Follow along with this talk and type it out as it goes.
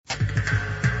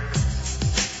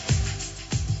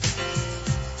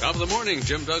Top of the morning,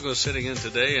 Jim Douglas sitting in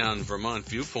today on Vermont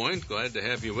Viewpoint. Glad to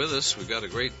have you with us. We've got a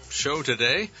great show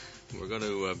today. We're going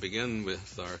to begin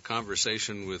with our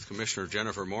conversation with Commissioner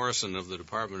Jennifer Morrison of the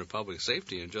Department of Public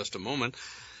Safety in just a moment.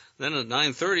 Then at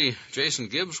 9:30, Jason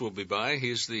Gibbs will be by.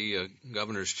 He's the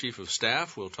Governor's Chief of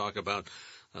Staff. We'll talk about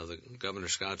the Governor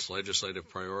Scott's legislative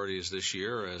priorities this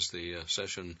year as the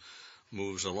session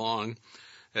moves along.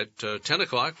 At 10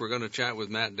 o'clock, we're going to chat with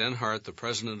Matt Denhart, the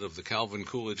president of the Calvin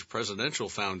Coolidge Presidential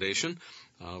Foundation.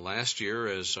 Last year,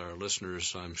 as our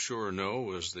listeners I'm sure know,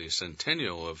 was the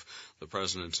centennial of the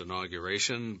president's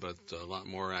inauguration, but a lot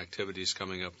more activities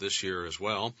coming up this year as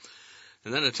well.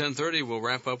 And then at 10:30, we'll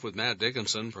wrap up with Matt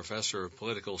Dickinson, professor of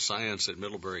political science at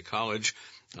Middlebury College.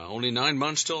 Only 9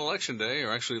 months till Election Day,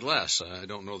 or actually less. I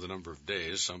don't know the number of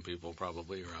days. Some people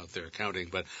probably are out there counting,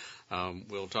 but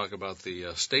we'll talk about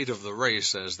the state of the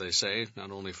race, as they say,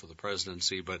 not only for the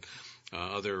presidency, but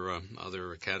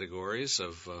other categories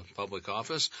of public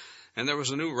office. And there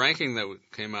was a new ranking that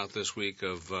came out this week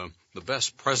of the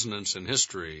best presidents in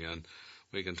history, and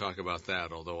we can talk about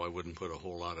that, although I wouldn't put a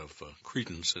whole lot of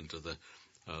credence into the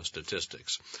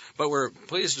statistics. But we're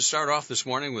pleased to start off this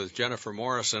morning with Jennifer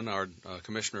Morrison, our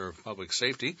Commissioner of Public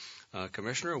Safety.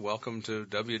 Commissioner, welcome to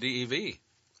WDEV.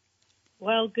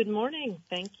 Well, good morning.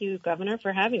 Thank you, Governor,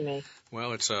 for having me.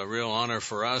 Well, it's a real honor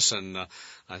for us, and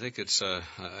I think it's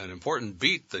an important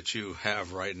beat that you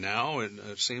have right now.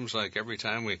 It seems like every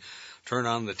time we turn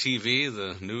on the TV,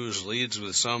 the news leads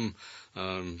with some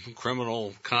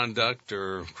criminal conduct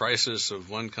or crisis of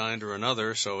one kind or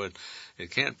another. So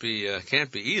it can't be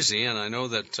easy. And I know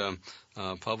that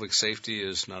public safety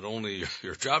is not only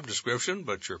your job description,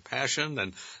 but your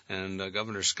passion, and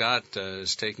Governor Scott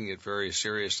is taking it very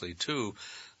seriously too.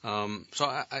 So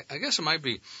I guess it might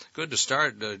be good to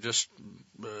start just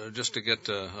to get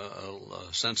a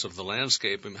sense of the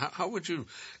landscape. And how would you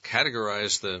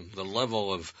categorize the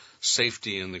level of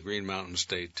safety in the Green Mountain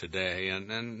State today,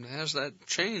 and has that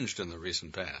changed in the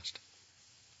recent past?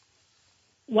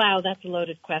 Wow, that's a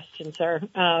loaded question, sir.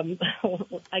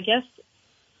 I guess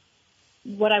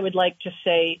what I would like to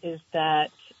say is that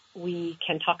we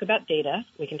can talk about data,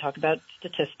 we can talk about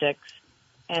statistics,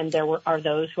 and there are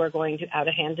those who are going to out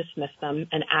of hand dismiss them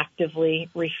and actively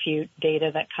refute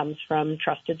data that comes from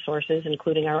trusted sources,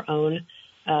 including our own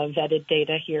vetted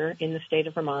data here in the state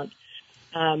of Vermont.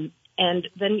 And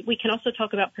then we can also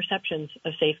talk about perceptions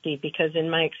of safety, because in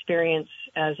my experience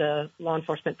as a law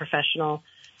enforcement professional,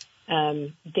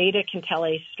 data can tell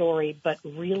a story, but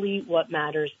really what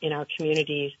matters in our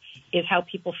communities is how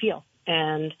people feel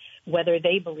and whether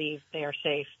they believe they are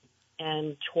safe.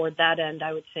 And toward that end,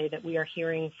 I would say that we are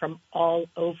hearing from all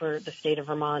over the state of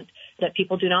Vermont that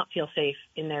people do not feel safe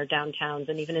in their downtowns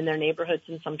and even in their neighborhoods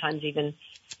and sometimes even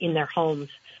in their homes,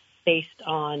 based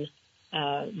on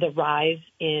the rise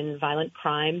in violent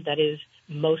crime that is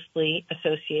mostly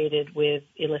associated with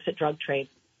illicit drug trade.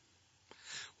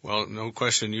 Well, no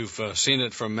question. You've seen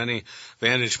it from many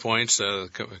vantage points.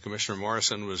 Commissioner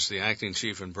Morrison was the acting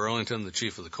chief in Burlington, the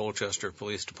chief of the Colchester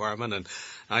Police Department, and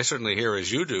I certainly hear,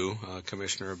 as you do,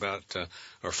 Commissioner, about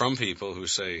or from people who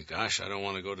say, gosh, I don't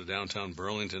want to go to downtown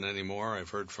Burlington anymore. I've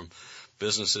heard from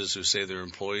businesses who say their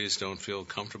employees don't feel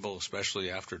comfortable, especially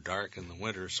after dark in the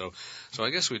winter. So I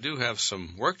guess we do have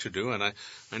some work to do, and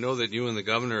I know that you and the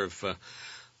governor have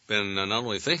been not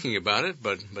only thinking about it,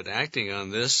 but acting on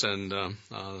this, and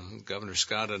Governor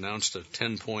Scott announced a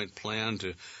 10-point plan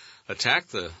to attack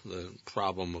the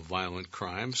problem of violent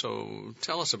crime. So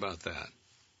tell us about that.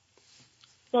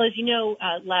 Well, as you know,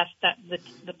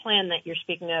 the plan that you're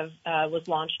speaking of was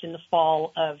launched in the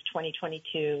fall of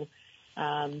 2022,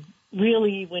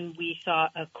 really when we saw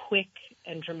a quick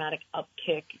and dramatic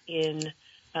uptick in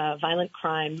violent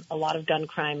crime, a lot of gun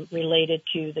crime related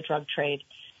to the drug trade.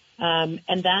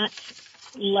 And that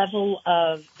level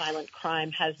of violent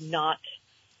crime has not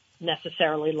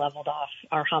necessarily leveled off.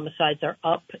 Our homicides are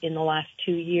up in the last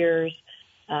 2 years.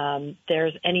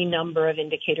 There's any number of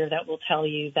indicators that will tell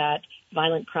you that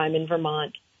violent crime in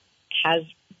Vermont has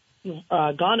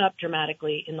gone up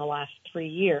dramatically in the last 3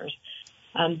 years.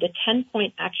 The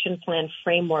 10-point action plan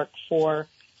framework for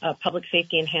public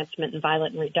safety enhancement and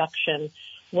violent reduction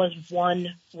was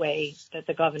one way that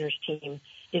the governor's team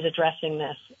is addressing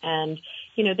this. And,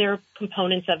 you know, there are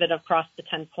components of it across the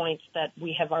 10 points that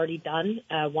we have already done.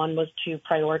 One was to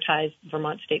prioritize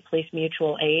Vermont State Police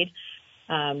mutual aid.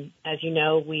 As you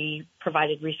know, we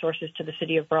provided resources to the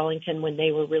city of Burlington when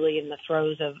they were really in the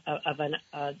throes of an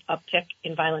uptick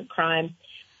in violent crime.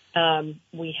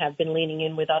 We have been leaning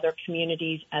in with other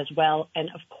communities as well. And,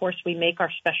 of course, we make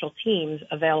our special teams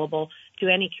available to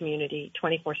any community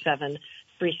 24/7,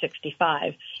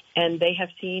 365. And they have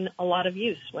seen a lot of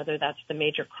use, whether that's the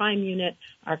major crime unit,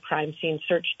 our crime scene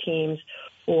search teams,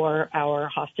 or our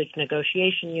hostage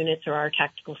negotiation units or our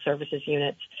tactical services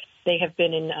units. They have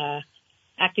been in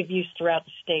active use throughout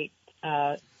the state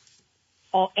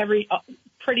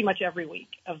pretty much every week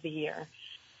of the year.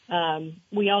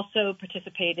 We also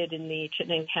participated in the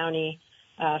Chittenden County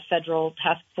Federal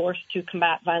Task Force to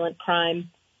combat violent crime.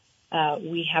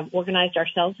 We have organized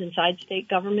ourselves inside state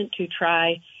government to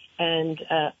try and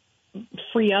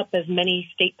free up as many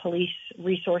state police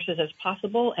resources as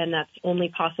possible, and that's only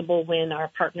possible when our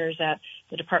partners at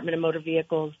the Department of Motor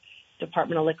Vehicles,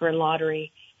 Department of Liquor and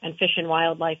Lottery, and Fish and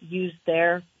Wildlife use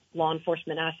their law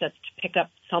enforcement assets to pick up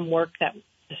some work that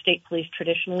the state police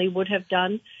traditionally would have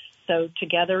done. So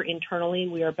together, internally,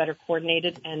 we are better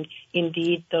coordinated, and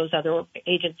indeed, those other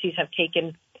agencies have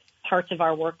taken parts of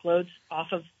our workloads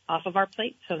off of our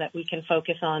plate so that we can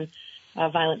focus on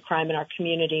violent crime in our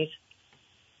communities.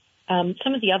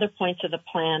 Some of the other points of the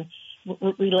plan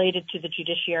related to the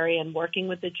judiciary and working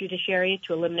with the judiciary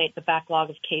to eliminate the backlog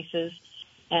of cases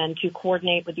and to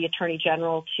coordinate with the Attorney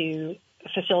General to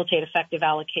facilitate effective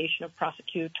allocation of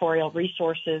prosecutorial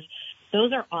resources.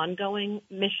 Those are ongoing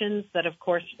missions that, of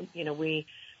course,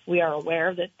 we are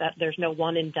aware that there's no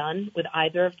one and done with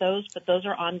either of those, but those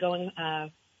are ongoing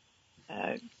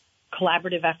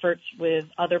collaborative efforts with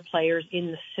other players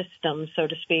in the system, so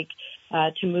to speak,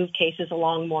 to move cases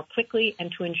along more quickly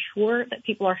and to ensure that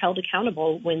people are held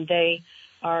accountable when they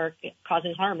are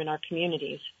causing harm in our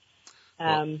communities.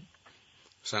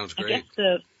 Sounds great.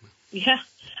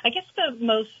 I guess the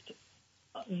most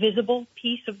visible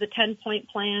piece of the 10-point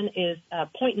plan is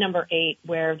point number 8,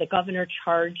 where the governor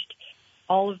charged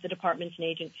all of the departments and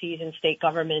agencies in state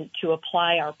government to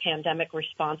apply our pandemic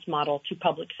response model to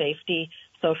public safety,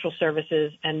 social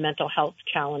services, and mental health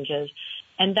challenges.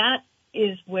 And that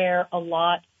is where a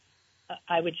lot,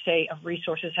 I would say, of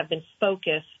resources have been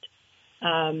focused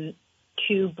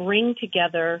to bring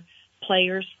together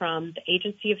players from the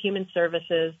Agency of Human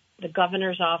Services, the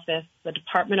Governor's Office, the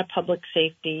Department of Public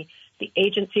Safety, the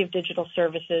Agency of Digital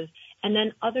Services, and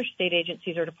then other state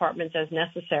agencies or departments as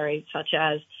necessary, such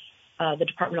as the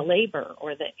Department of Labor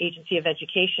or the Agency of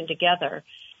Education together.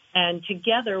 And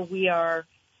together we are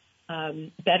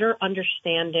better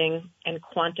understanding and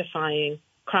quantifying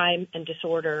crime and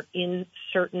disorder in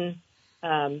certain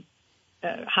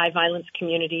high violence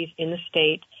communities in the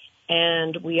state.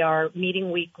 And we are meeting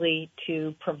weekly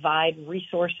to provide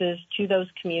resources to those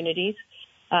communities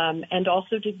and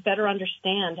also to better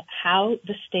understand how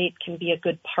the state can be a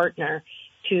good partner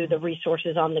to the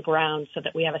resources on the ground so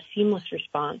that we have a seamless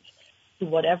response to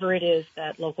whatever it is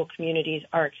that local communities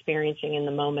are experiencing in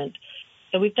the moment.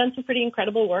 So we've done some pretty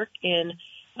incredible work in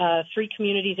 3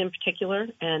 communities in particular,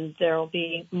 and there will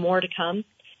be more to come.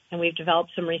 And we've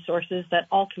developed some resources that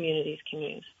all communities can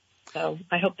use. So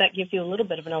I hope that gives you a little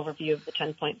bit of an overview of the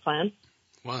 10-point plan.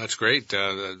 Well, that's great.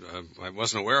 I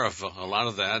wasn't aware of a lot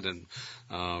of that, and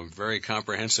very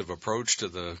comprehensive approach to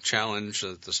the challenge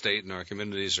that the state and our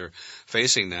communities are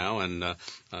facing now. And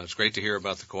it's great to hear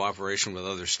about the cooperation with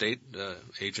other state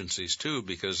agencies, too,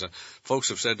 because folks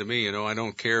have said to me, I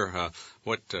don't care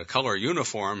what color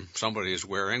uniform somebody is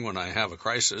wearing when I have a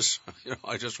crisis.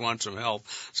 I just want some help.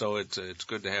 So it's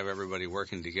good to have everybody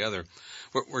working together.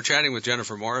 We're chatting with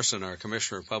Jennifer Morrison, our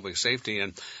Commissioner of Public Safety,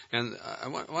 and I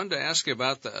wanted to ask you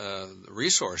about the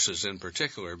resources in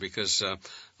particular, because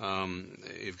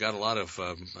you've got a lot of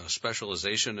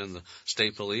specialization in the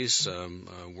state police,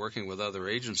 working with other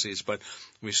agencies, but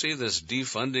we see this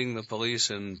defunding the police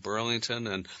in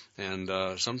Burlington,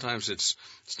 and sometimes it's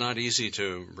not easy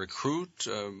to recruit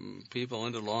people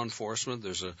into law enforcement.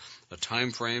 There's a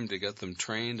time frame to get them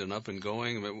trained and up and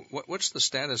going. I mean, what's the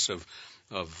status of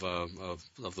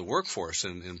the workforce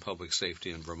in public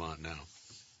safety in Vermont now?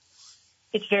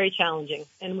 It's very challenging,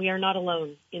 and we are not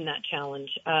alone in that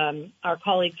challenge. Our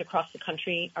colleagues across the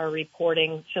country are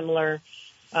reporting similar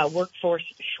workforce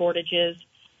shortages.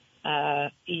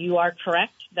 You are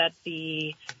correct that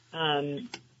the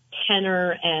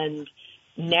tenor and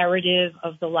narrative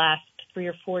of the last 3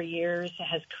 or 4 years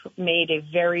has made a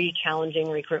very challenging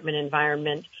recruitment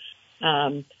environment.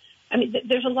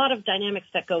 There's a lot of dynamics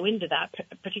that go into that,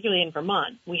 particularly in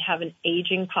Vermont. We have an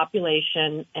aging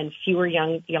population, and fewer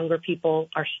younger people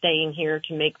are staying here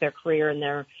to make their career and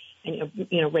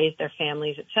raise their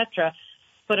families, etc.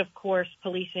 But of course,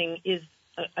 policing is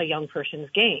a young person's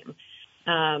game,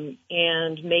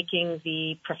 and making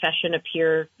the profession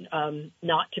appear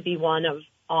not to be one of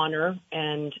honor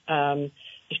and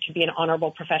to be an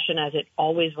honorable profession as it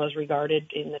always was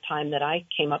regarded in the time that I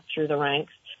came up through the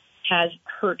ranks. has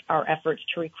hurt our efforts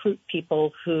to recruit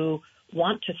people who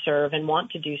want to serve and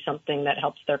want to do something that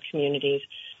helps their communities.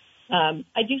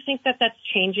 I do think that that's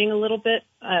changing a little bit.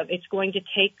 It's going to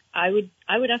take, I would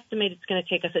estimate it's going to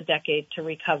take us a decade to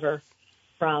recover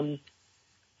from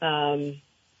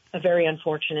a very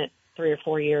unfortunate 3 or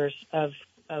 4 years of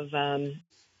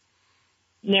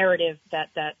narrative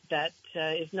that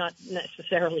is not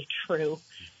necessarily true.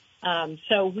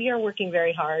 So we are working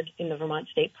very hard in the Vermont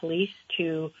State Police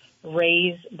to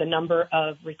raise the number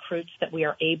of recruits that we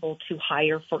are able to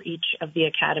hire for each of the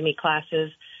academy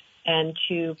classes and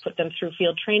to put them through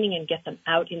field training and get them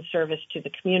out in service to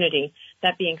the community.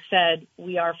 That being said,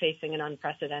 we are facing an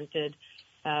unprecedented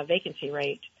vacancy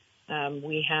rate.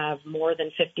 We have more than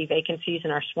 50 vacancies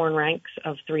in our sworn ranks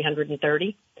of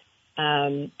 330,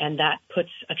 and that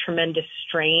puts a tremendous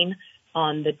strain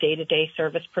on the day-to-day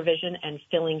service provision and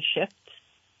filling shifts.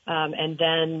 And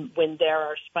then when there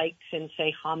are spikes in,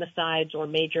 say, homicides or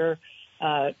major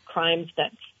crimes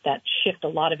that shift a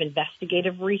lot of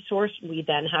investigative resource, we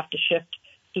then have to shift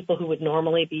people who would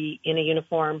normally be in a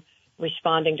uniform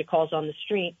responding to calls on the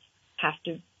street, have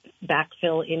to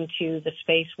backfill into the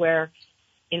space where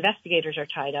investigators are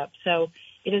tied up. So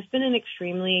it has been an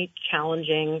extremely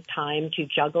challenging time to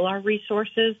juggle our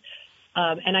resources.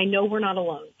 And I know we're not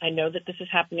alone. I know that this is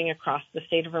happening across the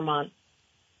state of Vermont.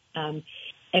 And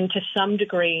to some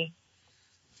degree,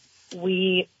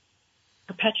 we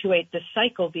perpetuate this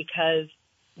cycle because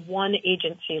one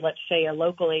agency, let's say a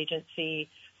local agency,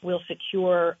 will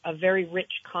secure a very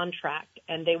rich contract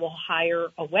and they will hire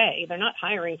away. They're not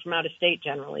hiring from out of state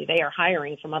generally. They are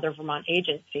hiring from other Vermont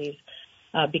agencies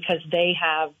because they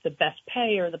have the best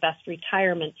pay or the best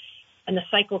retirement. And the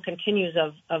cycle continues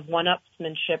of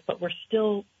one-upsmanship, but we're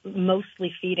still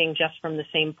mostly feeding just from the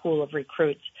same pool of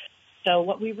recruits. So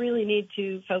what we really need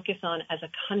to focus on as a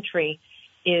country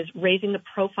is raising the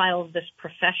profile of this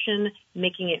profession,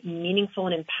 making it meaningful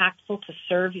and impactful to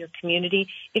serve your community,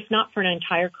 if not for an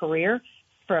entire career,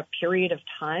 for a period of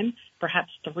time,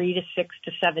 perhaps 3 to 6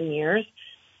 to 7 years,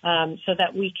 so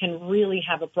that we can really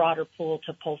have a broader pool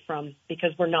to pull from,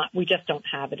 because we just don't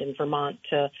have it in Vermont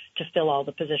to fill all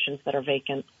the positions that are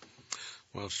vacant.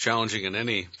 Well, it's challenging in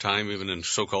any time, even in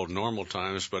so-called normal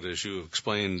times, but as you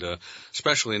explained,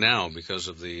 especially now because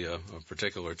of the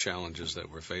particular challenges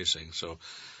that we're facing. So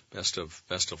best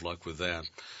of luck with that.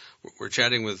 We're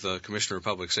chatting with Commissioner of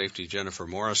Public Safety Jennifer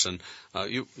Morrison.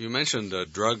 You mentioned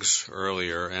drugs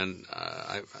earlier, and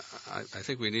I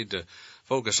think we need to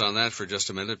focus on that for just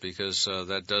a minute because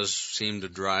that does seem to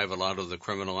drive a lot of the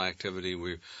criminal activity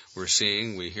we're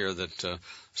seeing. We hear that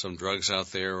some drugs out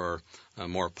there are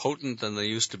more potent than they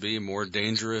used to be, more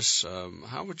dangerous.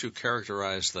 How would you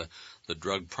characterize the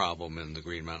drug problem in the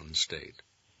Green Mountain State?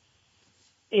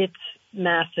 It's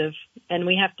massive, and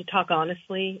we have to talk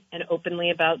honestly and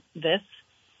openly about this.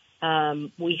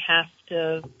 We have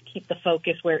to keep the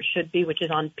focus where it should be, which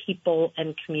is on people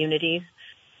and communities.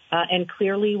 And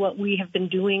clearly what we have been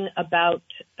doing about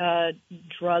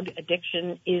drug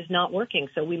addiction is not working,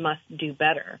 so we must do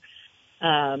better.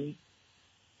 In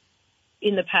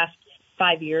the past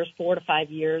 4 to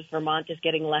 5 years, Vermont is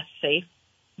getting less safe.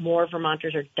 More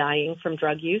Vermonters are dying from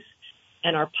drug use,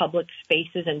 and our public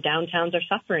spaces and downtowns are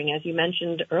suffering, as you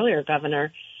mentioned earlier,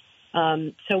 Governor.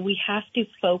 So we have to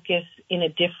focus in a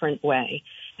different way,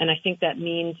 and I think that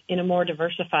means in a more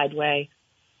diversified way.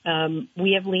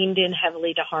 We have leaned in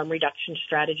heavily to harm reduction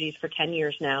strategies for 10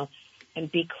 years now,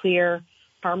 and be clear,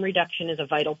 harm reduction is a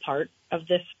vital part of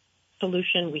this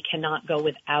solution. We cannot go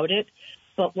without it.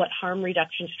 But what harm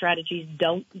reduction strategies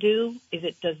don't do is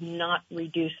it does not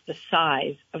reduce the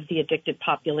size of the addicted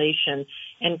population.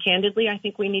 And candidly, I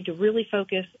think we need to really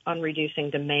focus on reducing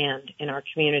demand in our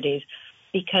communities,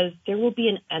 because there will be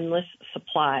an endless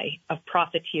supply of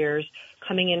profiteers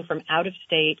coming in from out of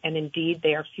state, and indeed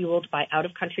they are fueled by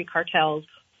out-of-country cartels,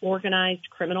 organized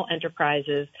criminal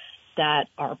enterprises that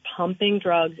are pumping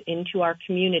drugs into our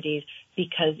communities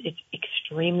because it's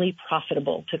extremely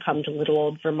profitable to come to little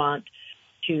old Vermont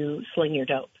to sling your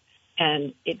dope.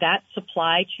 And that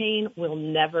supply chain will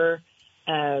never,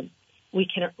 we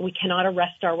cannot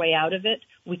arrest our way out of it.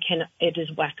 It is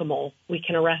whack-a-mole. We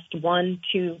can arrest 1,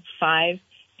 2, 5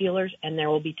 dealers, and there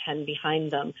will be 10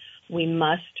 behind them. We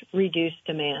must reduce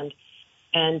demand.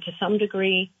 And to some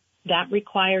degree, that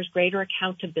requires greater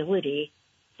accountability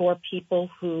for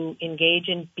people who engage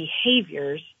in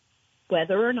behaviors,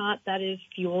 whether or not that is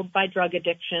fueled by drug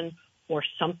addiction or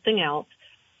something else.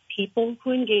 People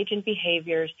who engage in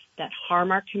behaviors that harm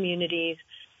our communities,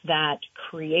 that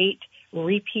create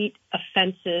repeat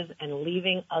offenses and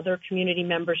leaving other community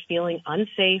members feeling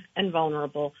unsafe and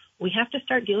vulnerable. We have to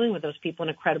start dealing with those people in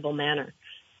a credible manner.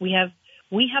 We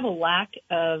have a lack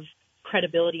of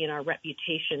credibility in our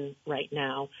reputation right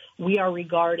now. We are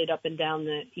regarded up and down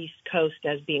the East Coast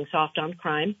as being soft on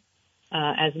crime,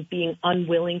 as being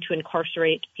unwilling to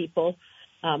incarcerate people,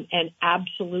 and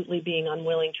absolutely being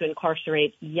unwilling to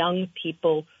incarcerate young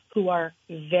people who are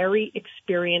very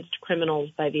experienced criminals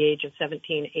by the age of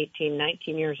 17, 18,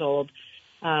 19 years old,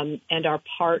 and are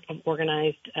part of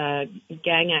organized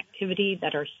gang activity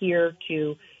that are here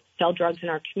to sell drugs in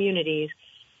our communities.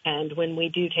 And when we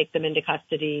do take them into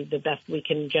custody, the best we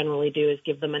can generally do is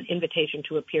give them an invitation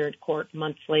to appear in court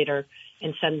months later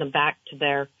and send them back to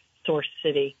their source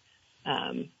city,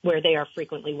 where they are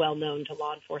frequently well known to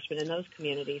law enforcement in those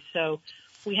communities. So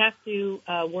we have to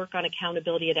work on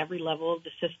accountability at every level of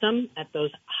the system, at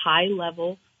those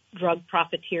high-level drug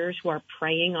profiteers who are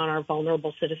preying on our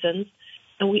vulnerable citizens.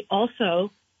 And we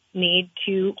also need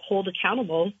to hold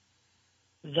accountable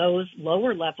those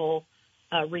lower-level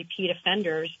repeat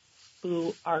offenders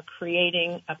who are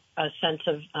creating a sense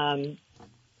of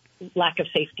lack of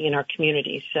safety in our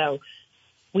communities. So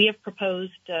we have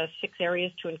proposed 6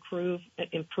 areas to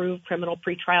improve criminal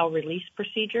pretrial release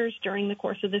procedures during the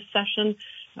course of this session.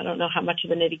 I don't know how much of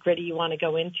the nitty-gritty you want to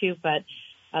go into, but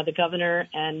the governor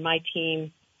and my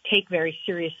team take very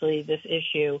seriously this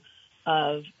issue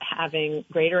of having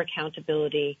greater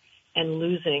accountability and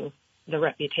losing the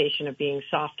reputation of being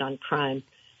soft on crime.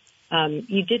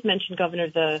 You did mention, Governor,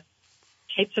 the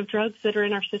types of drugs that are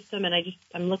in our system, and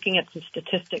I'm looking at some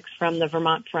statistics from the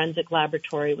Vermont Forensic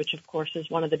Laboratory, which, of course, is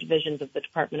one of the divisions of the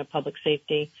Department of Public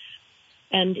Safety.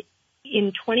 And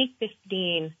in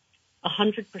 2015,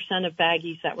 100% of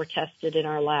baggies that were tested in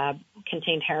our lab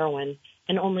contained heroin,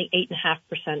 and only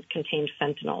 8.5% contained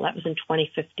fentanyl. That was in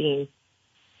 2015.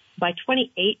 By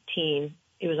 2018,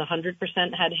 it was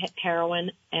 100% had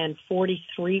heroin and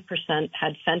 43%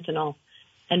 had fentanyl.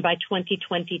 And by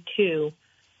 2022,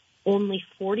 only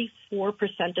 44%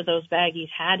 of those baggies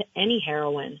had any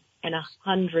heroin and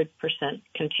 100%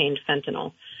 contained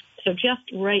fentanyl. So just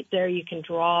right there, you can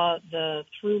draw the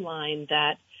through line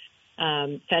that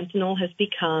fentanyl has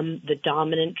become the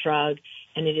dominant drug,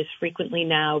 and it is frequently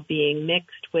now being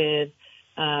mixed with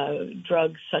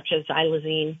drugs such as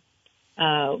xylazine,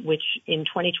 which in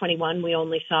 2021 we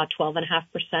only saw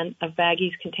 12.5% of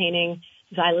baggies containing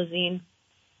xylazine.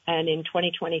 And in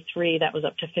 2023, that was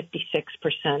up to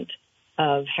 56%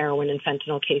 of heroin and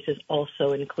fentanyl cases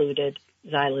also included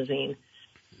xylazine.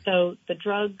 So the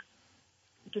drug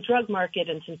market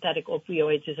and synthetic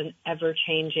opioids is an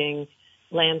ever-changing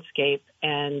landscape,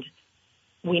 and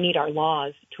we need our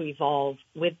laws to evolve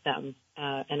with them.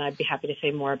 And I'd be happy to say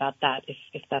more about that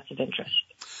if that's of interest.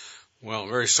 Well,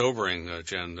 very sobering,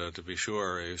 Jen, to be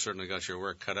sure. You certainly got your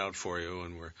work cut out for you,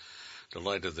 and we're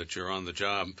delighted that you're on the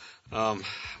job. Well,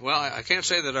 I can't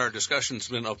say that our discussion's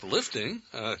been uplifting,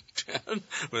 Jen,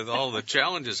 with all the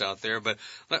challenges out there, but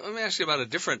let me ask you about a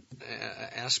different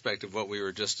aspect of what we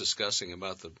were just discussing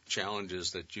about the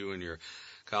challenges that you and your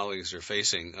colleagues are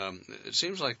facing. It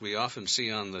seems like we often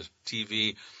see on the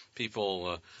TV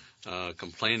people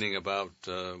complaining about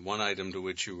one item to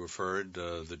which you referred,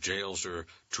 the jails are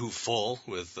too full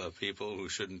with people who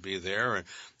shouldn't be there, and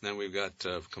then we've got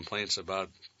complaints about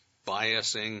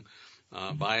bias,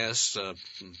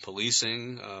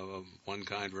 policing of one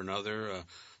kind or another,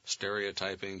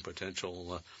 stereotyping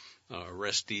potential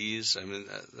arrestees. I mean,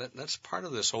 that's part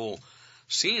of this whole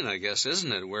scene, I guess,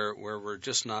 isn't it, where we're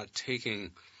just not taking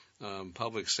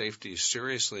public safety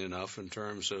seriously enough in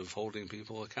terms of holding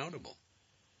people accountable.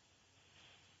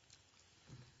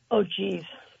 Oh, geez.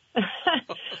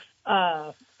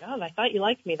 God, I thought you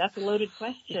liked me. That's a loaded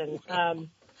question.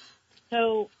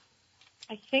 So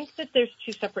I think that there's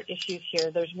 2 separate issues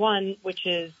here. There's one, which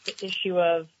is the issue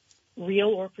of real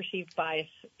or perceived bias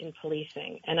in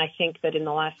policing. And I think that in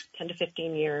the last 10 to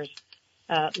 15 years,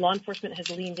 law enforcement has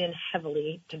leaned in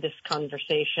heavily to this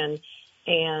conversation,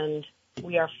 and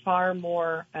we are far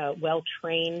more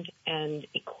well-trained and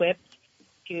equipped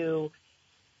to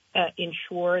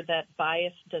ensure that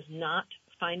bias does not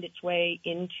find its way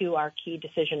into our key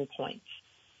decision points.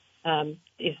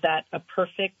 Is that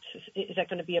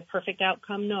going to be a perfect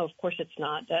outcome? No, of course it's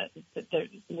not.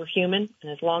 We're human,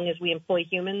 and as long as we employ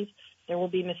humans, there will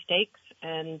be mistakes,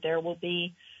 and there will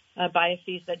be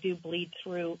biases that do bleed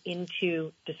through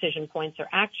into decision points or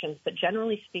actions. But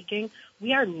generally speaking,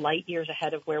 we are light years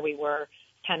ahead of where we were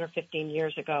 10 or 15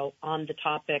 years ago on the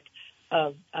topic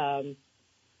of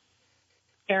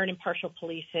fair and impartial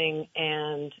policing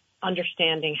and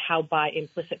understanding how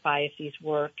implicit biases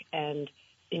work and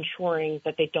ensuring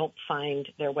that they don't find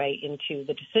their way into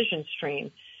the decision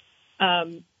stream.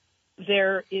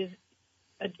 There is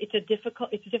it's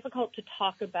difficult to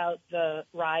talk about the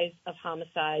rise of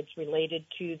homicides related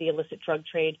to the illicit drug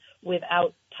trade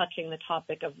without touching the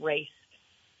topic of race,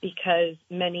 because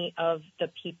many of the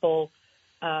people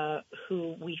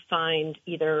who we find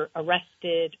either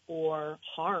arrested or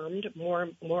harmed, more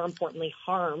importantly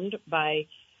harmed by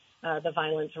the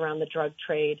violence around the drug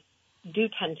trade, do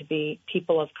tend to be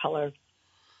people of color.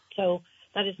 So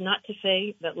that is not to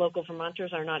say that local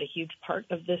Vermonters are not a huge part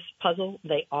of this puzzle.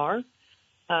 They are.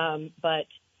 But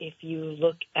if you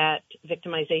look at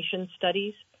victimization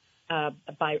studies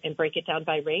and break it down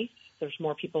by race, there's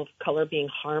more people of color being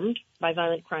harmed by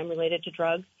violent crime related to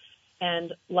drugs.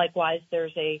 And likewise,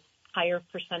 there's a higher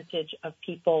percentage of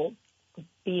people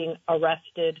being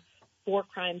arrested for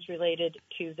crimes related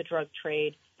to the drug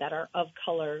trade that are of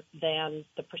color than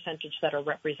the percentage that are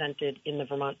represented in the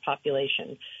Vermont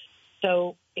population.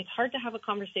 So it's hard to have a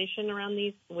conversation around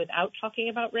these without talking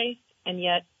about race, and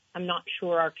yet I'm not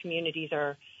sure our communities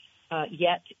are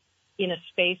yet in a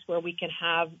space where we can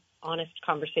have honest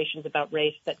conversations about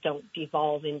race that don't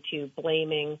devolve into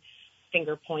blaming,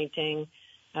 finger pointing,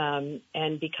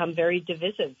 and become very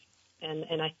divisive.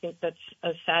 And I think that's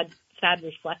a sad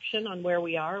reflection on where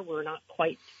we are. We're not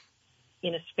quite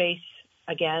in a space.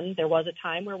 Again, there was a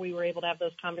time where we were able to have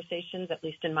those conversations, at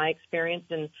least in my experience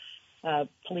in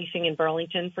policing in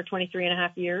Burlington for 23 and a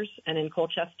half years and in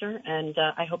Colchester. And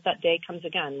I hope that day comes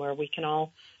again where we can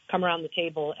all come around the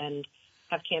table and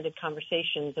have candid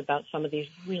conversations about some of these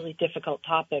really difficult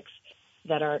topics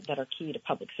that are key to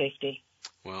public safety.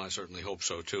 Well, I certainly hope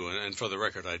so, too. And for the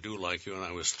record, I do like you, and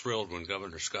I was thrilled when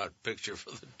Governor Scott picked you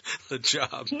for the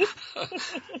job.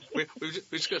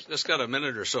 We've just got a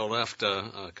minute or so left,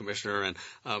 Commissioner, and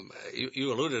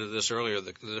you alluded to this earlier.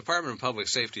 The Department of Public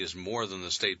Safety is more than the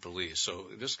state police. So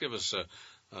just give us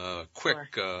a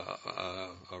quick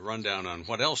rundown on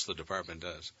what else the department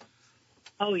does.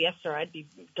 Oh, yes, sir. I'd be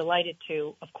delighted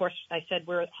to. Of course, I said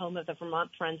we're home of the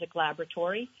Vermont Forensic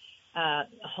Laboratory.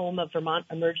 Home of Vermont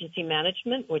Emergency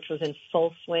Management, which was in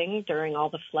full swing during all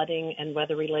the flooding and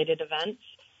weather-related events.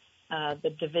 The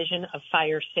Division of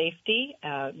Fire Safety,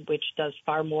 which does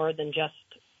far more than just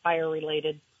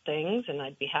fire-related things, and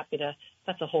I'd be happy to,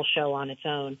 that's a whole show on its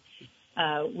own.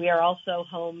 We are also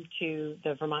home to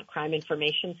the Vermont Crime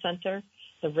Information Center,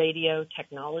 the Radio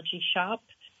Technology Shop,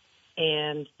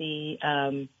 and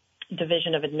the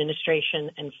Division of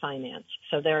Administration and Finance.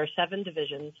 So there are 7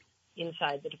 divisions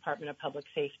inside the Department of Public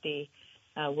Safety.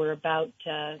 We're about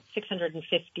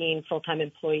 615 full-time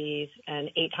employees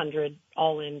and 800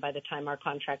 all in by the time our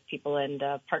contract people and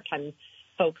part-time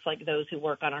folks like those who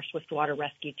work on our swift water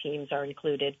rescue teams are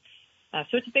included.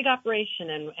 So it's a big operation,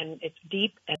 and it's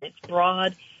deep and it's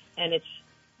broad, and it's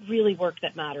really work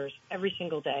that matters every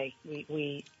single day.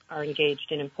 We are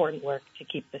engaged in important work to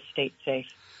keep the state safe.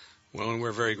 Well, and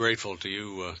we're very grateful to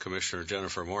you, Commissioner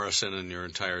Jennifer Morrison, and your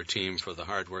entire team for the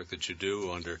hard work that you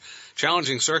do under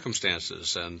challenging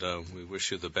circumstances. And we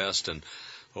wish you the best and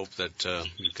hope that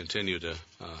you continue to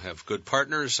have good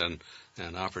partners and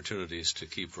opportunities to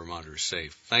keep Vermonters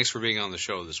safe. Thanks for being on the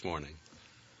show this morning.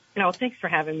 No, thanks for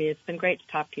having me. It's been great to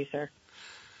talk to you, sir.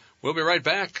 We'll be right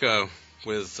back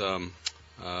with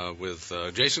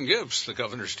Jason Gibbs, the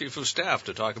Governor's Chief of Staff,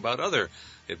 to talk about other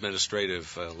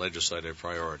administrative legislative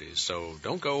priorities. So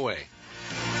don't go away.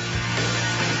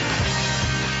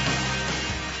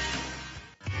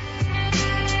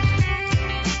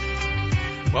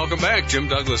 Welcome back. Jim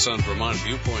Douglas on Vermont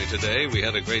Viewpoint today. We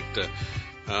had a great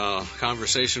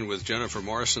conversation with Jennifer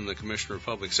Morrison, the Commissioner of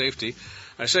Public Safety.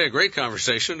 I say a great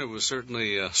conversation. It was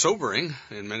certainly sobering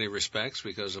in many respects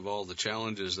because of all the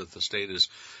challenges that the state is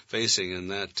facing in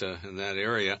that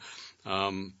area.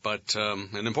 But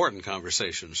an important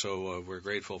conversation. So we're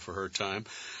grateful for her time.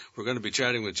 We're going to be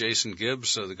chatting with Jason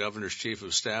Gibbs, the Governor's Chief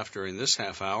of Staff, during this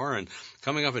half hour. And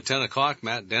coming up at 10 o'clock,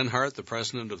 Matt Denhart, the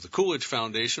president of the Coolidge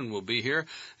Foundation, will be here.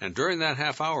 And during that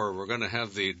half hour, we're going to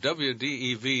have the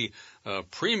WDEV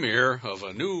premiere of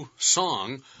a new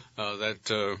song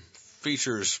that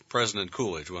features President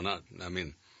Coolidge. Well,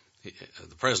 the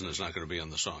president is not going to be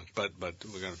on the song, but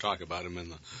we're going to talk about him in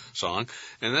the song.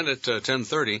 And then at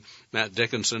 10:30, Matt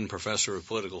Dickinson, professor of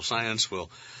political science,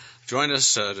 will join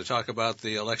us to talk about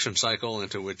the election cycle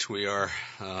into which we are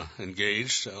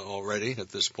engaged already at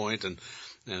this point,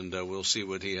 and we'll see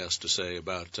what he has to say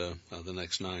about the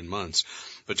next 9 months.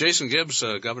 But Jason Gibbs,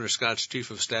 Governor Scott's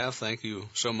Chief of Staff, thank you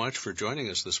so much for joining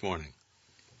us this morning.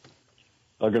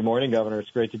 Well, good morning, Governor. It's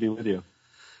great to be with you.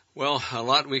 Well, a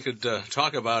lot we could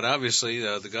talk about. Obviously,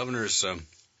 the governor's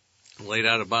laid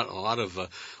out about a lot of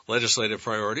legislative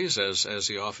priorities, as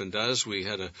he often does. We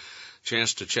had a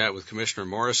chance to chat with Commissioner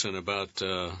Morrison about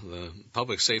the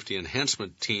Public Safety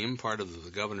Enhancement Team, part of the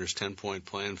governor's 10-point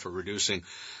plan for reducing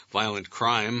violent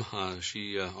crime.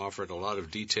 She offered a lot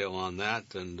of detail on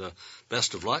that, and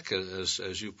best of luck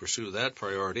as you pursue that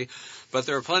priority. But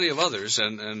there are plenty of others,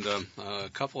 and a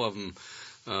couple of them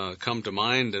come to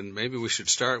mind, and maybe we should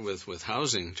start with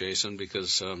housing, Jason,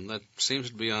 because that seems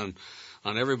to be on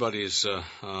everybody's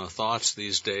thoughts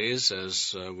these days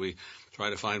as we try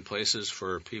to find places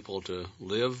for people to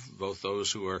live, both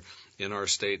those who are in our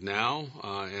state now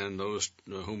and those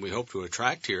whom we hope to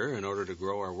attract here in order to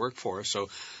grow our workforce. So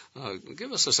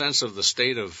give us a sense of the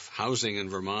state of housing in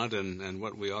Vermont and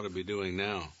what we ought to be doing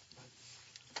now.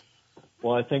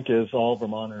 Well, I think as all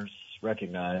Vermonters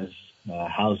recognize,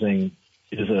 housing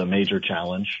is a major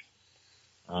challenge.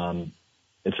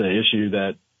 It's an issue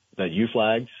that you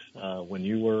flagged when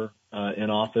you were in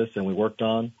office and we worked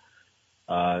on.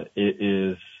 It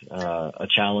is a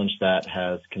challenge that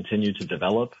has continued to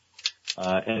develop,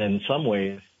 and in some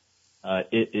ways,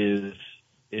 it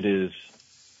is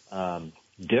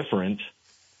different.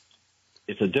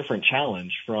 It's a different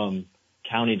challenge from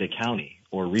county to county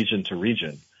or region to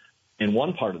region. In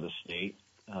one part of the state,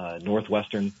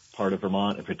 northwestern part of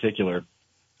Vermont in particular,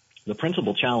 the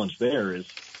principal challenge there is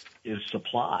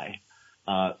supply.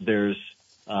 There's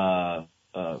a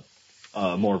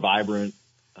more vibrant,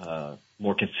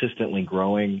 more consistently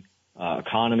growing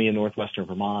economy in northwestern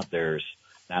Vermont. There's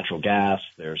natural gas.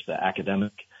 There's the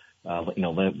academic,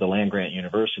 the land-grant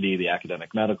university, the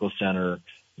academic medical center,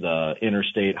 the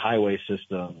interstate highway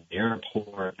system, the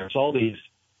airport. There's all these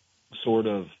sort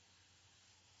of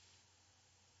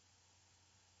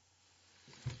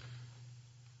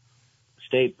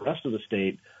the rest of the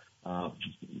state,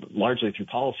 largely through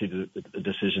policy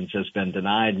decisions, has been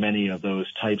denied many of those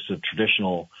types of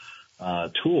traditional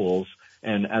tools.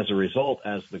 And as a result,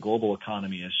 as the global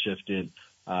economy has shifted,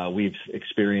 we've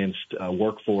experienced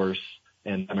workforce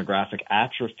and demographic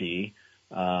atrophy,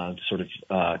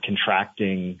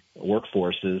 contracting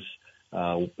workforces.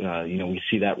 We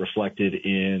see that reflected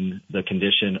in the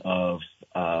condition of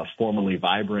formerly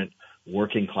vibrant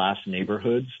working class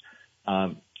neighborhoods.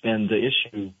 And the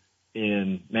issue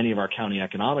in many of our county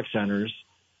economic centers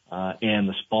and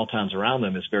the small towns around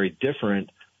them is very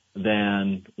different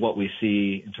than what we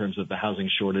see in terms of the housing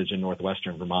shortage in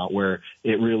northwestern Vermont, where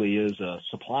it really is a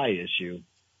supply issue.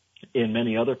 In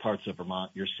many other parts of Vermont,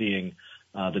 you're seeing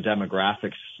the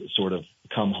demographics sort of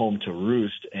come home to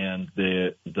roost, and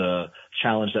the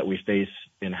challenge that we face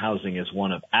in housing is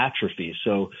one of atrophy.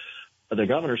 So the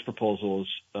governor's proposal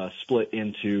is split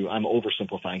into, I'm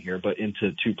oversimplifying here, but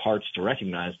into two parts to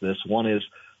recognize this. One is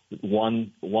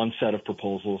one set of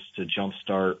proposals to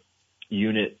jumpstart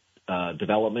unit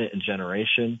development and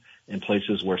generation in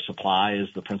places where supply is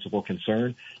the principal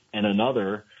concern, and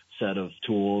another set of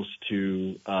tools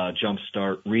to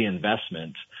jumpstart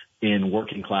reinvestment in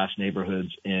working class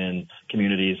neighborhoods in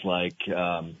communities like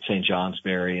St.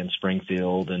 Johnsbury and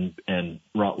Springfield and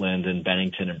Rutland and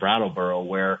Bennington and Brattleboro,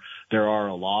 where there are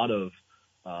a lot of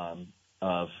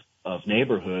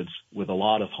neighborhoods with a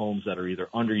lot of homes that are either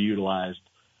underutilized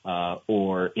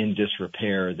or in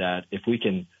disrepair, that if we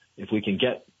can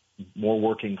get more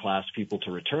working class people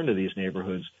to return to these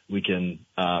neighborhoods, we can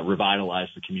revitalize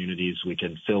the communities, we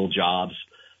can fill jobs,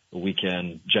 we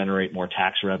can generate more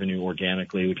tax revenue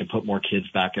organically, we can put more kids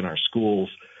back in our schools.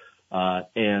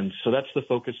 And so that's the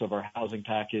focus of our housing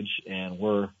package, and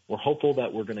we're hopeful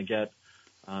that we're going to get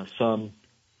some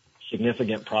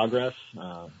significant progress.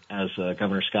 As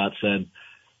Governor Scott said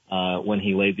when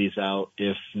he laid these out,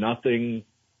 if nothing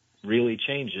really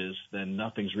changes, then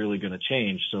nothing's really going to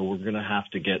change. So we're going to have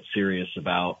to get serious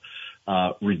about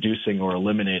reducing or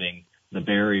eliminating the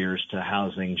barriers to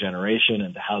housing generation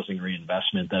and to housing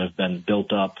reinvestment that have been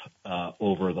built up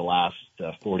over the last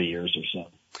 40 years or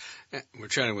so. We're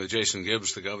chatting with Jason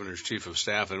Gibbs, the governor's chief of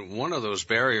staff, and one of those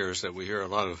barriers that we hear a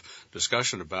lot of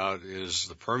discussion about is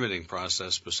the permitting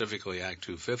process, specifically Act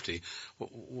 250.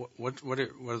 What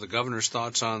are the governor's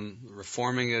thoughts on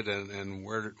reforming it, and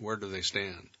where do they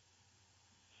stand?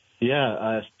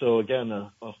 Yeah, so again,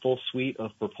 a full suite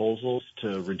of proposals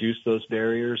to reduce those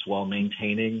barriers while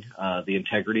maintaining the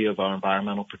integrity of our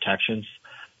environmental protections,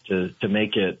 to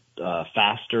make it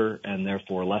faster and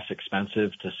therefore less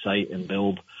expensive to site and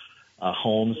build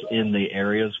homes in the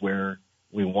areas where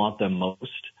we want them most.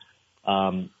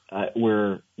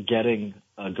 We're getting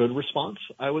a good response,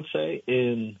 I would say,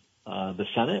 in the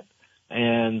Senate,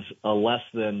 and a less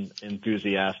than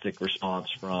enthusiastic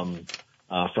response from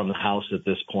from the House at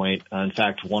this point. In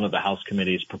fact, one of the House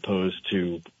committees proposed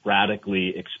to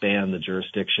radically expand the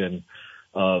jurisdiction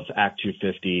of Act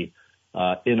 250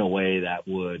 in a way that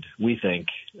would, we think,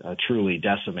 truly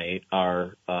decimate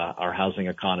our housing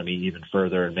economy even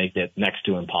further and make it next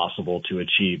to impossible to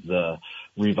achieve the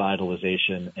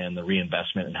revitalization and the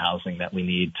reinvestment in housing that we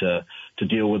need to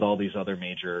deal with all these other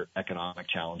major economic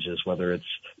challenges, whether it's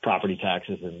property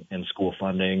taxes and school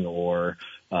funding or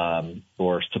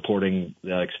supporting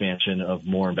the expansion of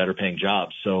more and better paying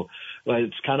jobs. So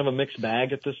it's kind of a mixed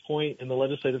bag at this point in the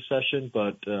legislative session,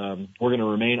 but we're going to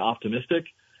remain optimistic.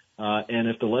 And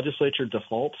if the legislature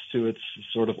defaults to its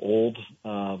sort of old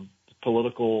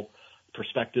political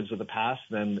perspectives of the past,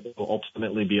 then it will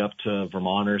ultimately be up to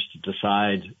Vermonters to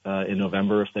decide in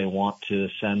November if they want to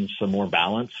send some more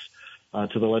balance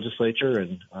to the legislature,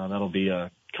 and that'll be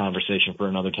a conversation for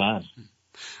another time.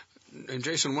 And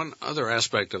Jason, one other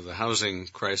aspect of the housing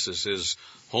crisis is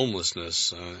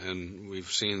homelessness, and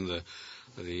we've seen the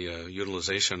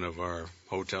utilization of our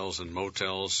hotels and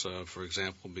motels, for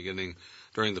example, beginning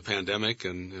during the pandemic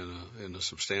and in a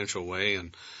substantial way,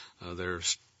 and they're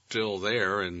still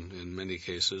there in many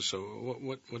cases. So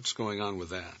what's going on with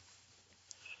that?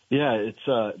 Yeah, it's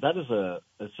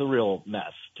a real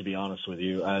mess, to be honest with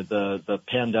you. The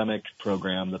pandemic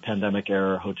program, the pandemic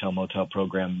era hotel motel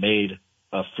program, made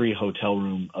a free hotel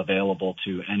room available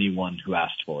to anyone who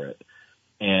asked for it,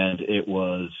 and it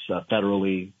was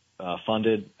federally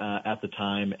funded at the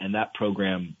time, and that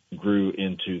program grew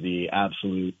into the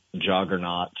absolute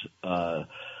juggernaut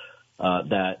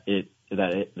that it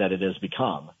has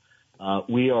become.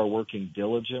 We are working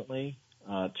diligently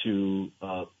to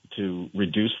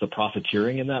reduce the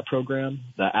profiteering in that program.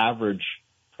 The average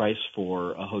price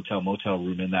for a hotel motel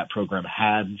room in that program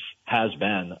has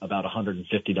been about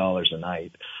 $150 a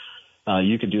night.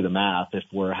 You can do the math. If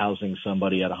we're housing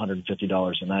somebody at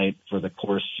 $150 a night for the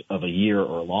course of a year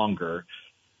or longer,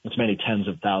 it's many tens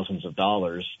of thousands of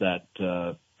dollars that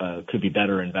could be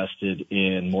better invested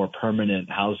in more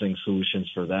permanent housing solutions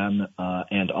for them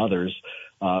and others,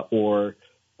 or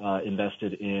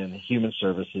invested in human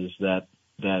services that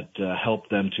help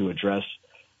them to address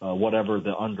whatever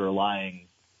the underlying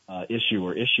issue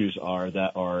or issues are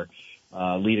that are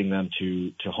leading them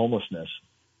to homelessness.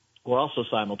 We're also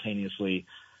simultaneously,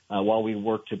 while we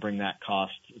work to bring that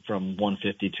cost from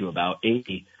 $150 to about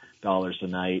 $80 a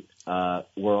night,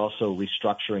 we're also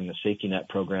restructuring the safety net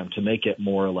program to make it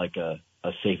more like a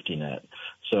safety net.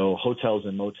 So hotels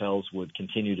and motels would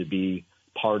continue to be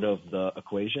part of the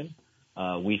equation.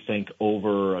 We think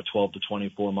over a 12 to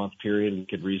 24 month period, we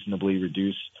could reasonably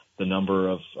reduce the number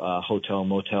of hotel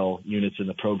motel units in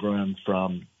the program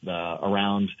from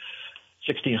around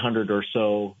 1,600 or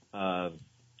so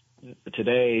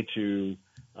today to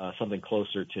something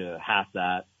closer to half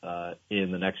that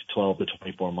in the next 12 to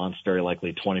 24 months, very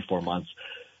likely 24 months.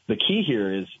 The key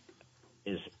here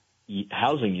is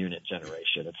housing unit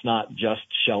generation. It's not just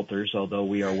shelters, although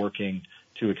we are working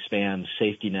to expand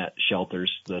safety net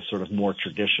shelters, the sort of more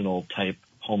traditional type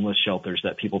homeless shelters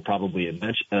that people probably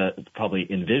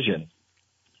envision.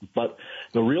 But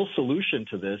the real solution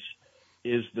to this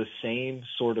is the same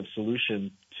sort of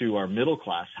solution to our middle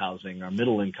class housing, our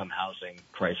middle income housing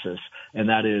crisis, and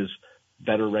that is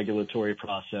better regulatory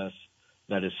process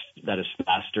that is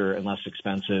faster and less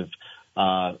expensive,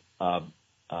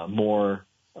 more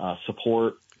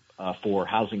support for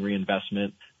housing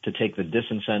reinvestment to take the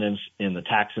disincentives in the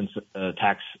tax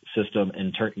system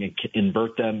and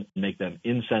invert them, make them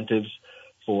incentives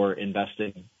for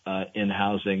investing in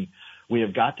housing. We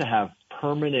have got to have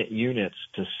permanent units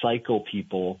to cycle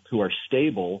people who are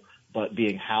stable but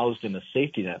being housed in the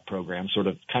safety net program, sort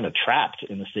of kind of trapped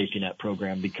in the safety net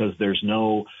program because there's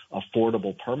no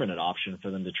affordable permanent option for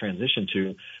them to transition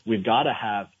to. We've got to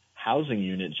have housing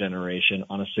unit generation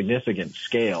on a significant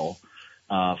scale,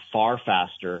 far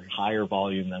faster, higher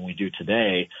volume than we do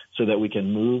today, so that we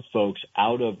can move folks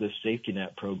out of the safety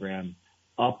net program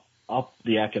up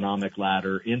the economic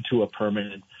ladder into a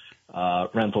permanent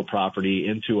rental property,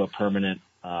 into a permanent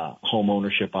home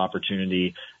ownership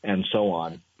opportunity, and so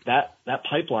on. That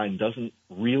pipeline doesn't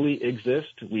really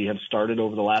exist. We have started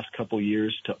over the last couple of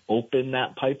years to open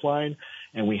that pipeline,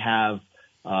 and we have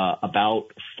about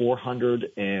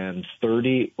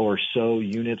 430 or so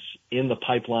units in the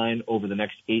pipeline over the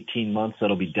next 18 months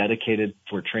that'll be dedicated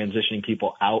for transitioning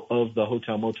people out of the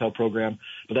hotel motel program.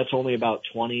 But that's only about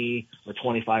 20 or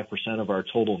 25% of our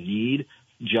total need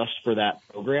just for that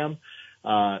program.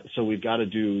 So we've got to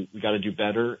do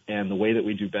better, and the way that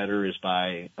we do better is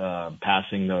by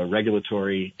passing the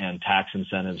regulatory and tax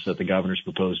incentives that the governor's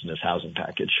proposed in this housing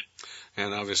package.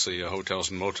 And obviously, hotels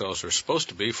and motels are supposed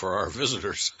to be for our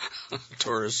visitors,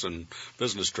 tourists and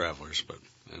business travelers. But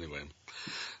anyway,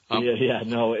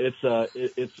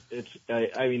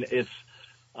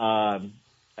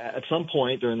 at some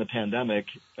point during the pandemic,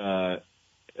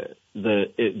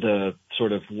 the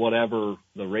sort of whatever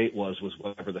the rate was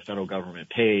whatever the federal government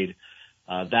paid.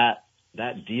 That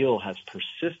deal has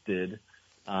persisted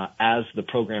as the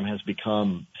program has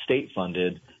become state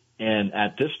funded. And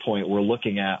at this point, we're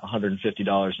looking at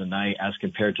 $150 a night as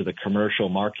compared to the commercial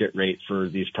market rate for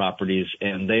these properties,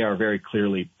 and they are very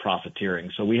clearly profiteering.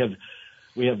 So we have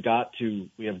got to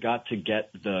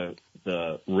get the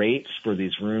rates for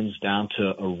these rooms down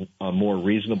to a more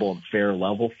reasonable and fair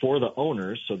level for the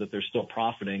owners, so that they're still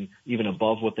profiting even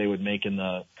above what they would make in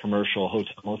the commercial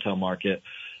hotel market.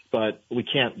 But we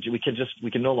can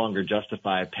no longer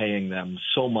justify paying them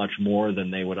so much more than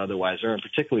they would otherwise earn,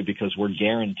 particularly because we're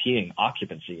guaranteeing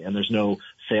occupancy, and there's no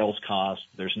sales cost,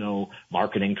 there's no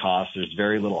marketing costs, there's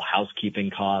very little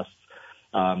housekeeping costs.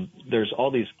 There's all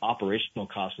these operational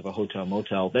costs of a hotel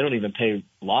motel. They don't even pay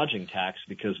lodging tax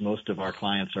because most of our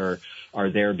clients are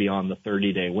there beyond the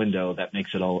 30-day window. That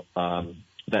makes it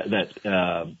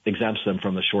exempts them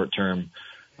from the short-term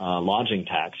lodging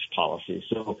tax policy.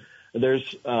 So there's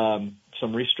some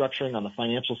restructuring on the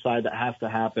financial side that has to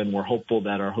happen. We're hopeful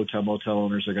that our hotel motel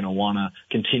owners are going to want to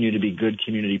continue to be good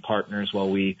community partners while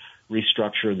we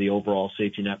restructure the overall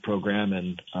safety net program,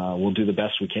 and we'll do the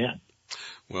best we can.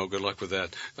 Well, good luck with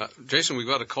that. Jason, we've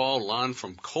got a call. Lon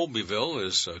from Colbyville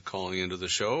is calling into the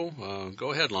show.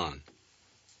 Go ahead, Lon.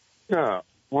 Yeah,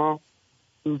 well,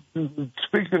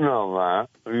 speaking of that,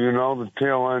 the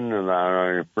tail end of that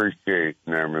I appreciate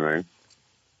and everything.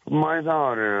 My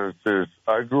thought is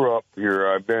I grew up here.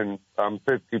 I'm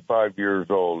 55 years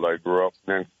old. I grew up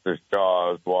next to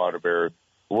Shaw's, Waterbury.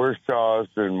 Where Shaw's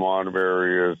in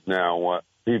Waterbury is now what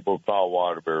people call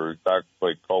Waterbury. It's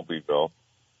actually Colbyville.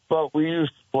 But we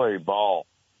used to play ball,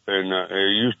 and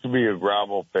it used to be a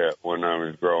gravel pit when I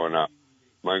was growing up.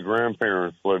 My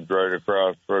grandparents lived right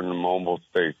across from the mobile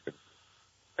station.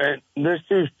 And this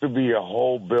used to be a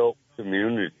whole-built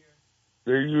community.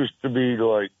 There used to be,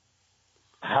 like,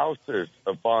 houses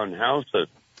upon houses,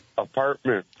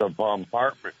 apartments upon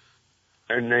apartments.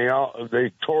 And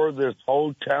they tore this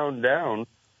whole town down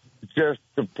just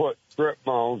to put strip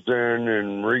malls in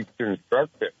and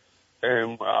reconstruct it.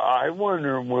 And I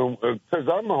wonder, because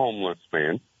I'm a homeless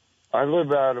man, I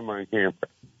live out of my camper,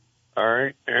 all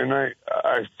right? And I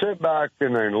sit back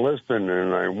and I listen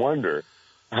and I wonder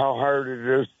how hard it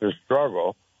is to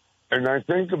struggle. And I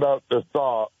think about the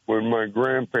thought when my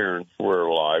grandparents were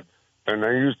alive, and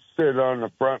I used to sit on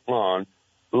the front lawn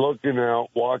looking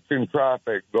out, watching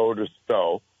traffic go to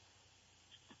Stowe.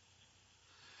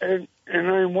 And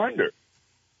I wonder,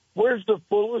 where's the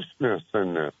foolishness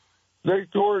in this? They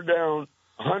tore down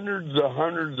hundreds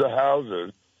of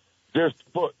houses just to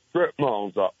put strip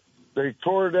malls up. They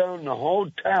tore down the whole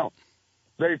town.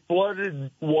 They flooded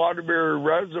Waterbury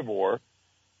Reservoir.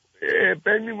 If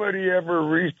anybody ever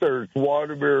researched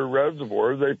Waterbury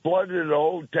Reservoir, they flooded the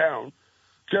whole town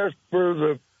just for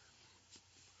the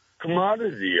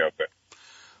commodity of it.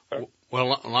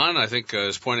 Well, Lon, I think,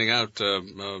 is pointing out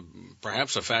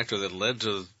perhaps a factor that led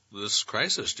to this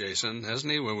crisis, Jason,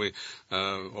 hasn't he? When we,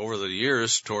 over the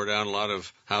years, tore down a lot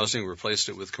of housing, replaced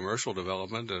it with commercial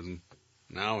development, and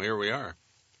now here we are.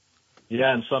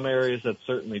 Yeah, in some areas that's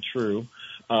certainly true.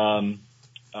 As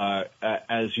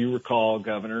you recall,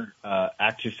 Governor,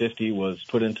 Act 250 was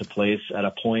put into place at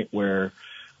a point where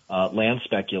land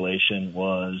speculation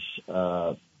was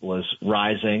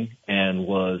rising and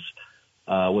was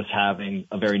having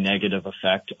a very negative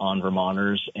effect on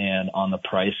Vermonters and on the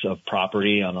price of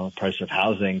property, on the price of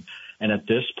housing. And at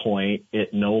this point,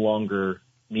 it no longer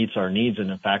meets our needs,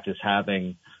 and in fact is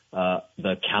having the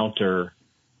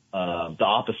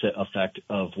opposite effect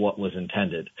of what was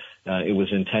intended. It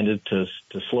was intended to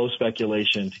slow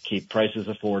speculation, to keep prices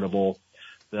affordable,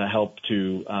 to help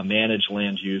to manage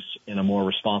land use in a more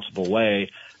responsible way.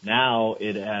 Now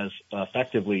it has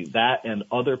effectively that and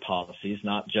other policies,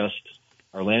 not just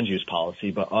our land use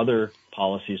policy, but other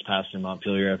policies passed in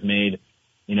Montpelier have made,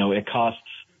 it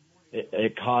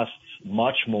costs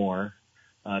much more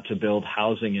to build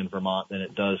housing in Vermont than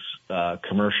it does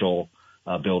commercial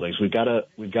buildings. We've got to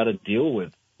deal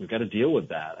with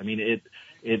that. I mean,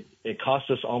 it costs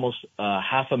us almost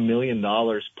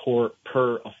 $500,000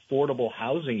 per affordable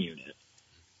housing unit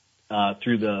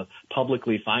through the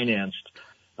publicly financed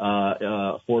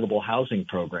affordable housing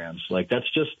programs. Like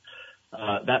that's just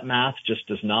that math just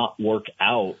does not work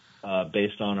out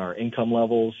based on our income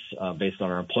levels, based on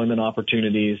our employment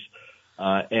opportunities,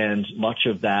 and much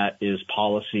of that is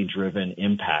policy-driven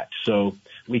impact. So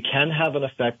we can have an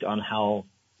effect on how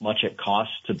much it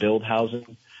costs to build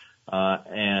housing,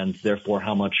 and therefore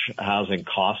how much housing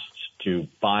costs to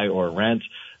buy or rent.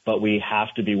 But we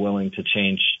have to be willing to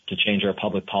change our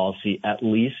public policy at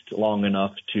least long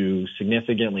enough to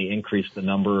significantly increase the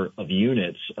number of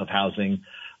units of housing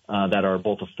that are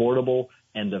both affordable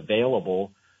and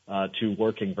available to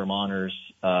working Vermonters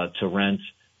to rent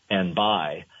and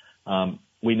buy.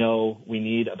 We know we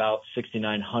need about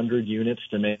 6,900 units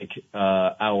to make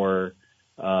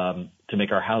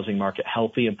our housing market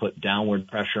healthy and put downward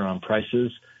pressure on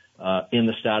prices. In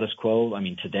the status quo, I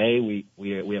mean, today we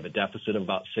have a deficit of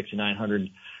about 6,900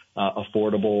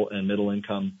 affordable and middle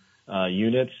income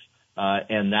units,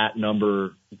 and that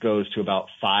number goes to about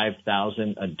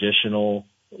 5,000 additional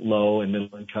low and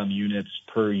middle income units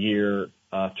per year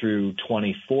through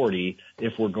 2040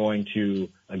 if we're going to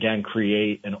again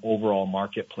create an overall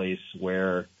marketplace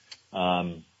where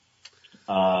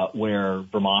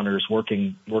Vermonters,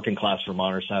 working class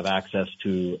Vermonters, have access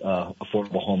to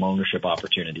affordable home ownership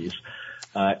opportunities.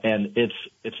 And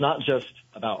it's not just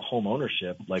about home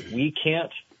ownership. Like we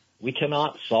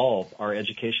cannot solve our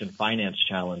education finance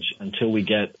challenge until we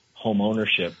get home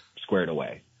ownership squared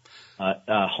away.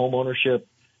 Home ownership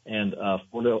and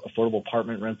affordable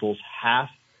apartment rentals have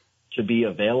to be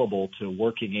available to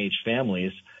working age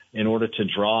families in order to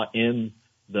draw in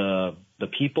the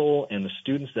people and the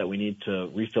students that we need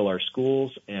to refill our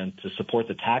schools and to support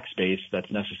the tax base that's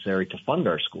necessary to fund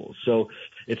our schools. So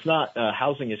it's not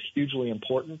housing is hugely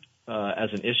important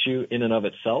as an issue in and of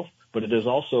itself, but it is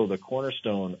also the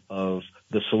cornerstone of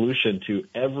the solution to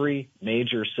every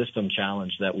major system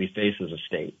challenge that we face as a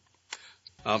state.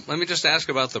 Let me just ask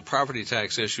about the property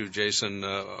tax issue, Jason.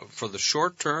 For the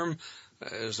short term,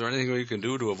 is there anything we can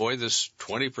do to avoid this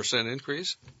 20%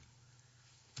 increase?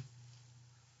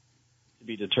 To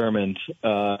be determined.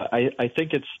 I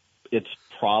think it's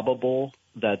probable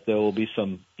that there will be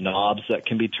some knobs that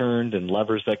can be turned and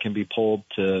levers that can be pulled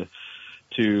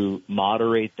to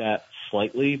moderate that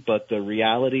slightly. But the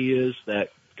reality is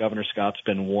that Governor Scott's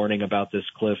been warning about this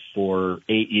cliff for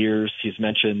 8 years. He's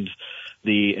mentioned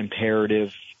the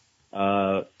imperative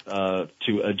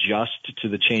to adjust to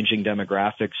the changing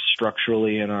demographics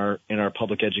structurally in our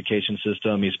public education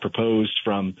system. He's proposed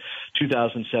from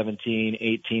 2017,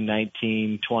 18,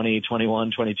 19, 20,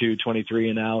 21, 22, 23,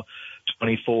 and now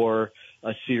 24,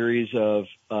 a series of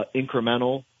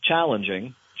incremental,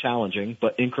 challenging,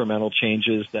 but incremental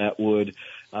changes that would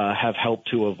have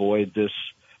helped to avoid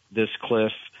this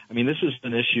cliff. I mean, this is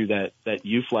an issue that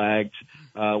you flagged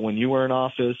when you were in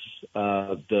office.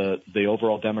 The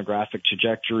overall demographic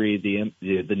trajectory,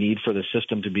 the need for the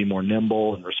system to be more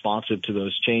nimble and responsive to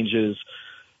those changes,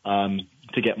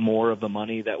 to get more of the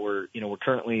money that we're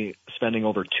currently spending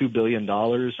over $2 billion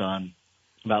on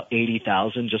about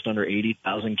 80,000, just under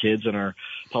 80,000 kids in our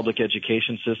public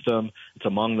education system. It's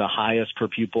among the highest per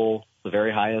pupil, the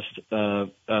very highest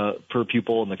per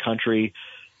pupil in the country.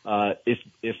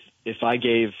 If I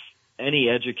gave any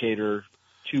educator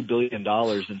 $2 billion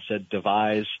and said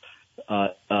devise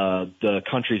the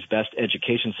country's best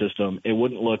education system, it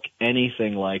wouldn't look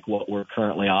anything like what we're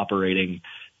currently operating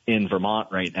in Vermont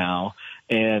right now.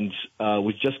 And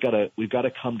we've got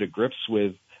to come to grips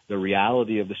with the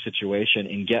reality of the situation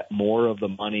and get more of the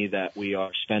money that we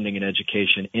are spending in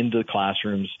education into the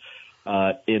classrooms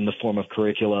in the form of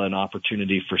curricula and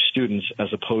opportunity for students,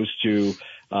 as opposed to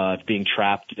being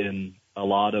trapped in a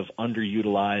lot of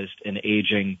underutilized and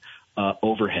aging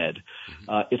overhead.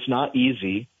 It's not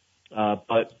easy,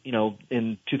 but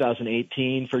in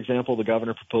 2018, for example, the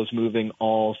governor proposed moving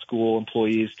all school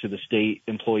employees to the state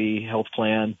employee health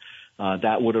plan.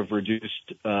 That would have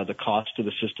reduced the cost to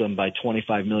the system by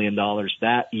 $25 million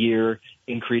that year,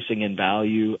 increasing in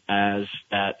value as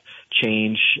that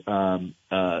change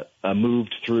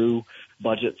moved through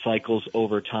budget cycles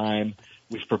over time.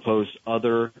 We've proposed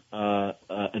other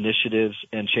initiatives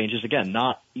and changes. Again,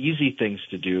 not easy things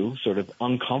to do, sort of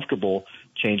uncomfortable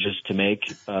changes to make,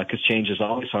 because change is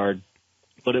always hard.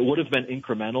 But it would have been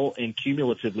incremental and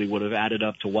cumulatively would have added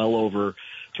up to well over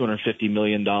 $250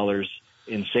 million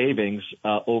in savings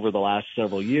over the last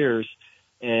several years,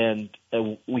 and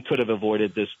we could have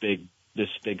avoided this big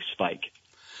spike.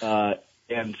 But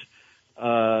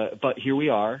here we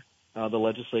are. The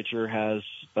legislature has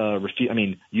refused. I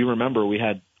mean, you remember we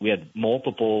had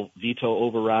multiple veto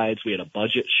overrides. We had a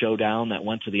budget showdown that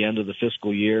went to the end of the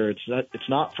fiscal year. It's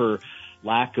not for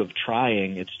lack of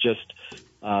trying. It's just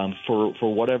For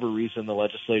whatever reason, the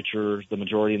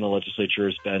majority in the legislature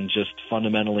has been just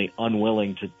fundamentally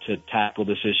unwilling to tackle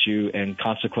this issue, and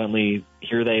consequently,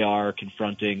 here they are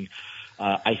confronting,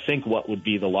 I think, what would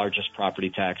be the largest property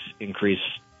tax increase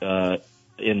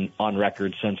on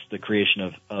record since the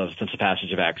creation since the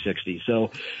passage of Act 60. So,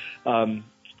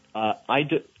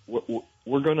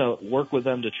 we're going to work with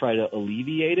them to try to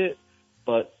alleviate it,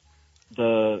 but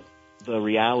the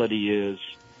reality is.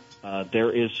 There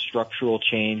is structural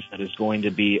change that is going to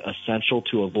be essential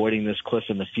to avoiding this cliff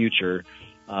in the future,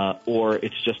 or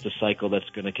it's just a cycle that's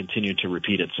going to continue to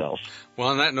repeat itself. Well,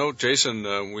 on that note,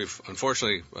 Jason, we've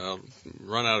unfortunately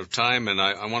run out of time, and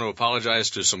I want to apologize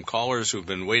to some callers who've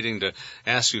been waiting to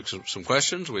ask you some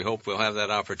questions. We hope we'll have that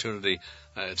opportunity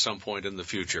at some point in the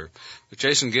future. But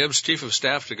Jason Gibbs, Chief of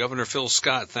Staff to Governor Phil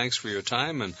Scott, thanks for your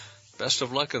time, and best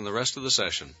of luck in the rest of the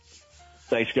session.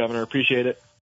 Thanks, Governor. Appreciate it.